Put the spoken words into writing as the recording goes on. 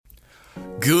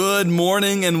Good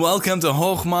morning and welcome to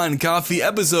Chochmah and Coffee,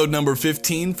 episode number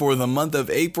 15 for the month of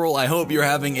April. I hope you're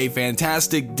having a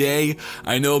fantastic day.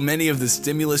 I know many of the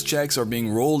stimulus checks are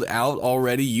being rolled out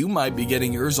already. You might be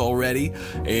getting yours already,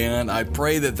 and I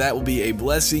pray that that will be a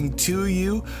blessing to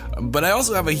you. But I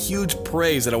also have a huge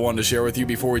praise that I wanted to share with you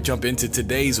before we jump into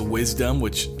today's wisdom,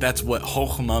 which that's what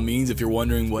Chochmah means. If you're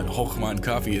wondering what Chochmah and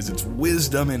Coffee is, it's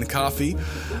wisdom and coffee.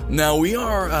 Now we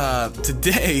are,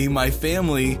 today, my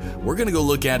family, we're going to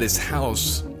go look at this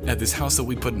house that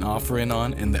we put an offer in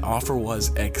on, and the offer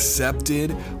was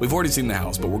accepted. We've already seen the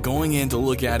house, but we're going in to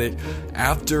look at it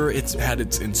after it's had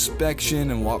its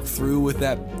inspection and walk through with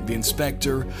the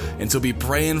inspector, and so be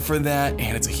praying for that.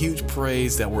 And it's a huge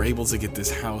praise that we're able to get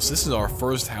this house. This is our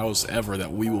first house ever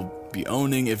that we will be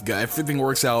owning if everything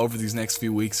works out over these next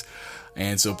few weeks.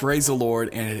 And so praise the Lord,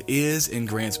 and it is in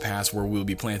Grants Pass where we'll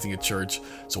be planting a church.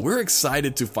 So we're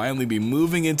excited to finally be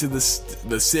moving into the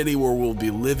city where we'll be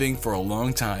living for a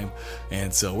long time.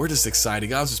 And so we're just excited.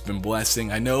 God's just been blessing.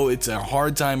 I know it's a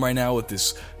hard time right now with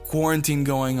this quarantine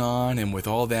going on and with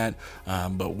all that,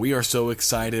 but we are so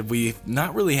excited. We've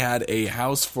not really had a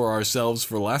house for ourselves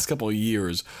for the last couple of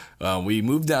years. We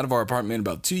moved out of our apartment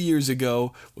about 2 years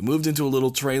ago. We moved into a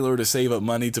little trailer to save up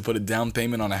money to put a down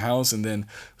payment on a house, and then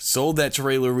sold that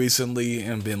trailer recently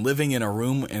and been living in a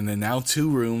room and then now 2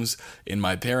 rooms in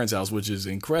my parents' house, which is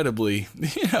incredibly,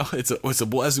 it's a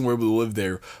blessing we're able to live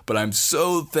there. But I'm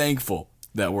so thankful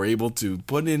that we're able to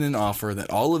put in an offer, that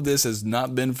all of this has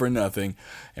not been for nothing,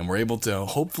 and we're able to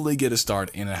hopefully get a start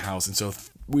in a house. And so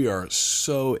we are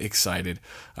so excited,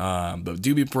 but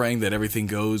do be praying that everything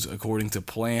goes according to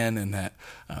plan and that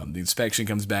the inspection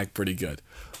comes back pretty good.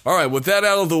 All right, with that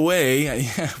out of the way,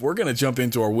 we're going to jump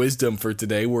into our wisdom for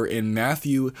today. We're in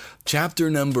Matthew chapter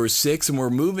number 6, and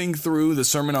we're moving through the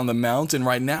Sermon on the Mount. And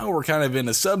right now we're kind of in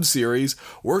a sub-series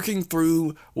working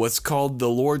through what's called the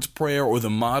Lord's Prayer or the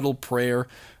Model Prayer.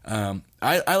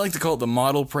 I like to call it the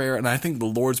Model Prayer, and I think the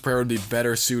Lord's Prayer would be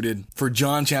better suited for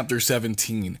John chapter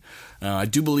 17. I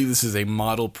do believe this is a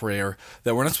model prayer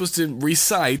that we're not supposed to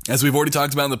recite, as we've already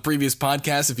talked about in the previous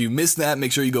podcast. If you missed that,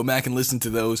 make sure you go back and listen to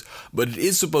those. But it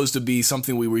is supposed to be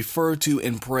something we refer to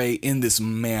and pray in this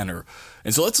manner.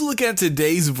 And so let's look at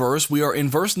today's verse. We are in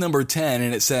verse number 10,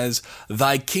 and it says,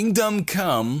 "Thy kingdom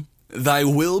come, thy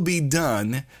will be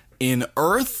done, in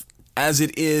earth as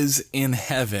it is in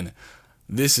heaven."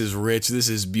 This is rich. This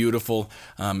is beautiful.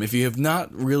 If you have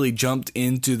not really jumped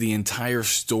into the entire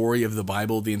story of the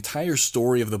Bible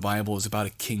is about a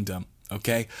kingdom,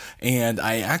 okay? And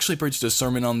I actually preached a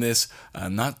sermon on this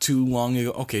not too long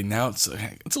ago. Okay, now it's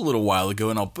a little while ago,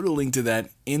 and I'll put a link to that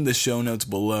in the show notes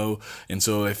below. And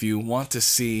so if you want to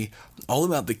see all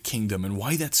about the kingdom and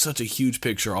why that's such a huge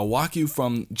picture, I'll walk you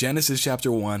from Genesis chapter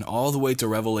 1 all the way to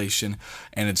Revelation,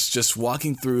 and it's just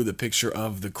walking through the picture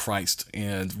of the Christ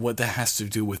and what that has to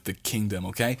do with the kingdom,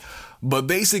 okay? But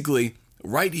basically,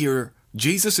 right here,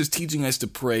 Jesus is teaching us to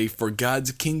pray for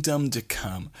God's kingdom to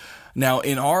come. Now,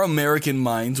 in our American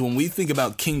minds, when we think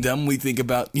about kingdom, we think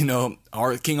about,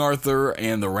 our King Arthur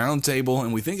and the Round Table,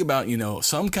 and we think about,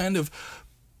 some kind of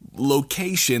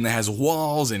location that has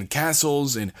walls and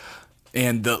castles, and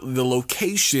the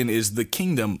location is the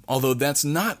kingdom, although that's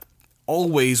not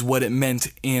always what it meant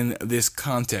in this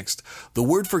context. The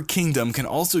word for kingdom can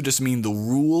also just mean the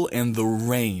rule and the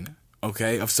reign,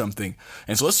 okay, of something.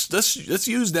 And so let's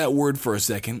use that word for a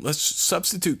second. Let's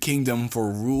substitute kingdom for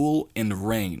rule and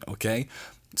reign, okay?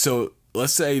 So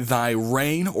let's say thy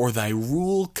reign or thy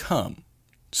rule come.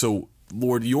 So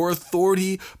Lord, your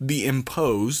authority be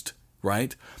imposed,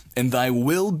 right? And thy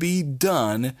will be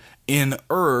done in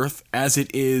earth as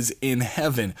it is in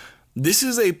heaven. This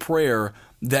is a prayer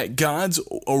that God's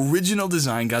original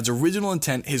design, God's original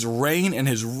intent, his reign and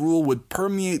his rule would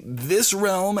permeate this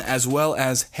realm as well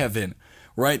as heaven.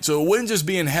 Right? So it wouldn't just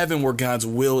be in heaven where God's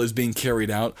will is being carried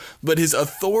out, but his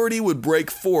authority would break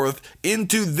forth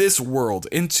into this world,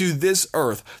 into this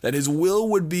earth, that his will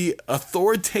would be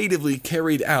authoritatively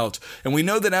carried out. And we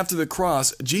know that after the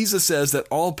cross, Jesus says that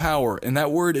all power, and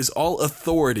that word is all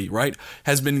authority, right,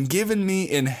 has been given me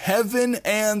in heaven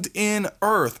and in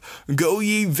earth. Go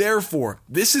ye therefore.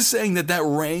 This is saying that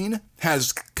reign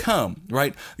has come,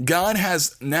 right? God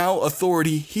has now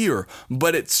authority here,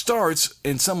 but it starts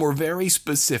in somewhere very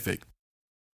specific.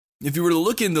 If you were to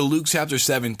look into Luke chapter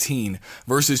 17,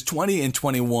 verses 20 and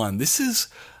 21, this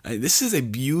is a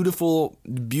beautiful,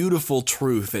 beautiful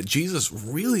truth that Jesus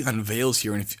really unveils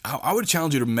here. And I would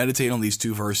challenge you to meditate on these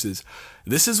 2 verses.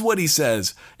 This is what he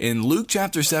says in Luke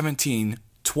chapter 17,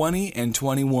 20 and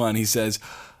 21. He says,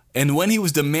 And when he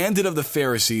was demanded of the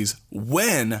Pharisees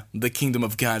when the kingdom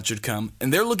of God should come,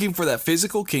 and they're looking for that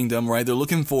physical kingdom, right? They're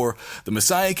looking for the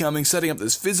Messiah coming, setting up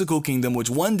this physical kingdom, which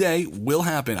one day will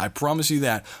happen. I promise you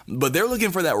that. But they're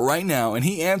looking for that right now. And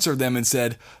he answered them and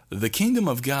said, the kingdom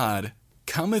of God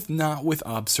cometh not with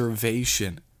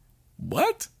observation.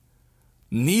 What?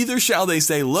 Neither shall they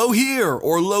say, lo here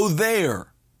or lo there.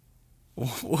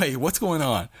 Wait, what's going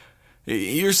on?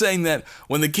 You're saying that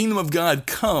when the kingdom of God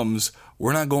comes,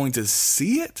 we're not going to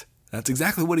see it? That's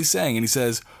exactly what he's saying. And he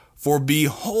says, for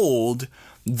behold,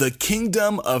 the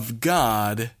kingdom of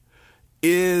God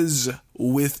is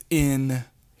within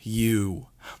you.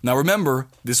 Now remember,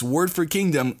 this word for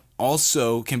kingdom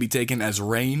also can be taken as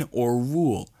reign or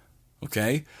rule.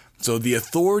 Okay? So the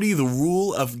authority, the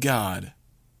rule of God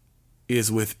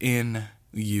is within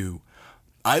you.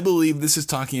 I believe this is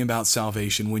talking about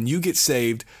salvation. When you get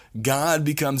saved, God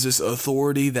becomes this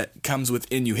authority that comes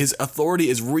within you. His authority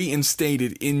is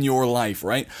reinstated in your life,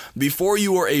 right? Before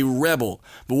you were a rebel,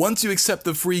 but once you accept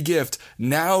the free gift,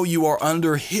 now you are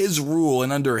under His rule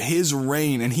and under His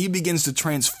reign, and He begins to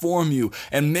transform you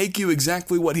and make you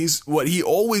exactly what He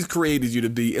always created you to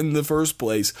be in the first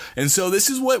place. And so this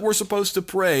is what we're supposed to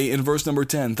pray in verse number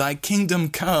 10, thy kingdom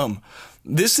come.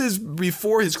 This is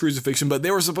before his crucifixion, but they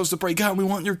were supposed to pray, God, we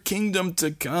want your kingdom to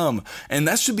come. And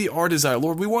that should be our desire.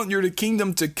 Lord, we want your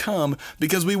kingdom to come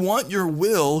because we want your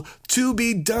will to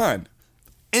be done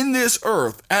in this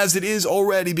earth as it is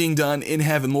already being done in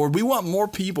heaven. Lord, we want more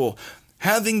people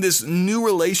having this new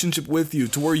relationship with you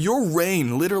to where your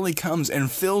reign literally comes and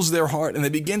fills their heart and they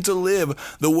begin to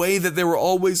live the way that they were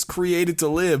always created to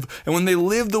live. And when they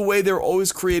live the way they're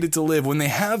always created to live, when they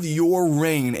have your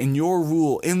reign and your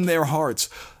rule in their hearts,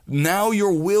 now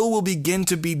your will begin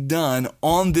to be done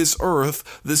on this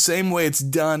earth the same way it's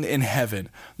done in heaven.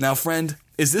 Now, friend,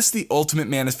 is this the ultimate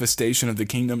manifestation of the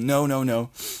kingdom? No.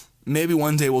 Maybe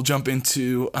one day we'll jump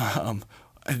into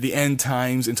the end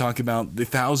times and talk about the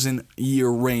 1,000-year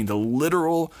reign, the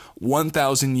literal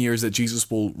 1,000 years that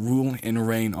Jesus will rule and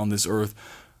reign on this earth.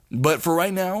 But for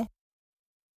right now,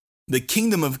 the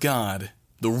kingdom of God,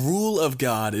 the rule of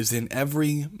God is in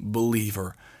every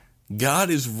believer.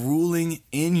 God is ruling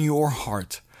in your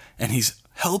heart, and He's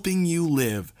helping you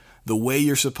live the way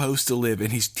you're supposed to live,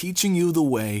 and He's teaching you the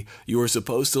way you are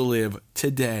supposed to live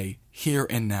today, here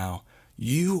and now.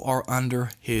 You are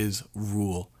under His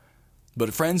rule.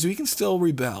 But friends, we can still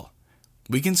rebel.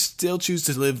 We can still choose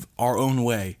to live our own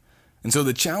way. And so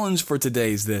the challenge for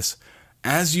today is this.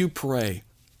 As you pray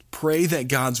that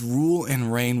God's rule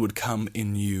and reign would come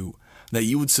in you, that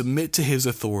you would submit to His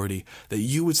authority, that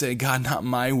you would say, God, not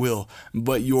my will,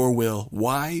 but your will.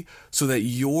 Why? So that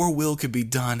your will could be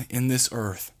done in this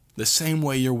earth, the same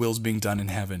way your will's being done in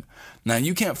heaven. Now,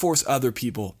 you can't force other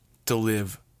people to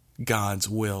live God's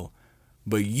will,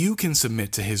 but you can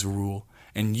submit to His rule,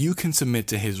 and you can submit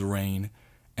to His reign,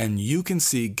 and you can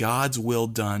see God's will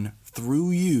done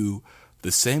through you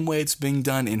the same way it's being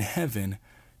done in heaven,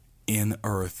 in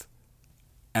earth,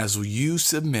 as you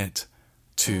submit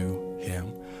to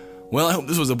Him. Well, I hope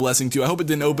this was a blessing to you. I hope it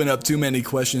didn't open up too many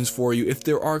questions for you. If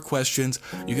there are questions,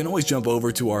 you can always jump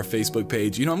over to our Facebook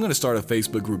page. I'm going to start a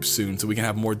Facebook group soon so we can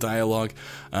have more dialogue.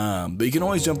 But you can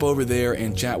always jump over there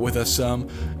and chat with us some.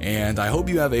 And I hope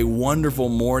you have a wonderful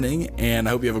morning, and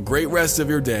I hope you have a great rest of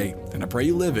your day. And I pray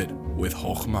you live it with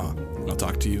Chokhmah. And I'll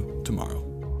talk to you tomorrow.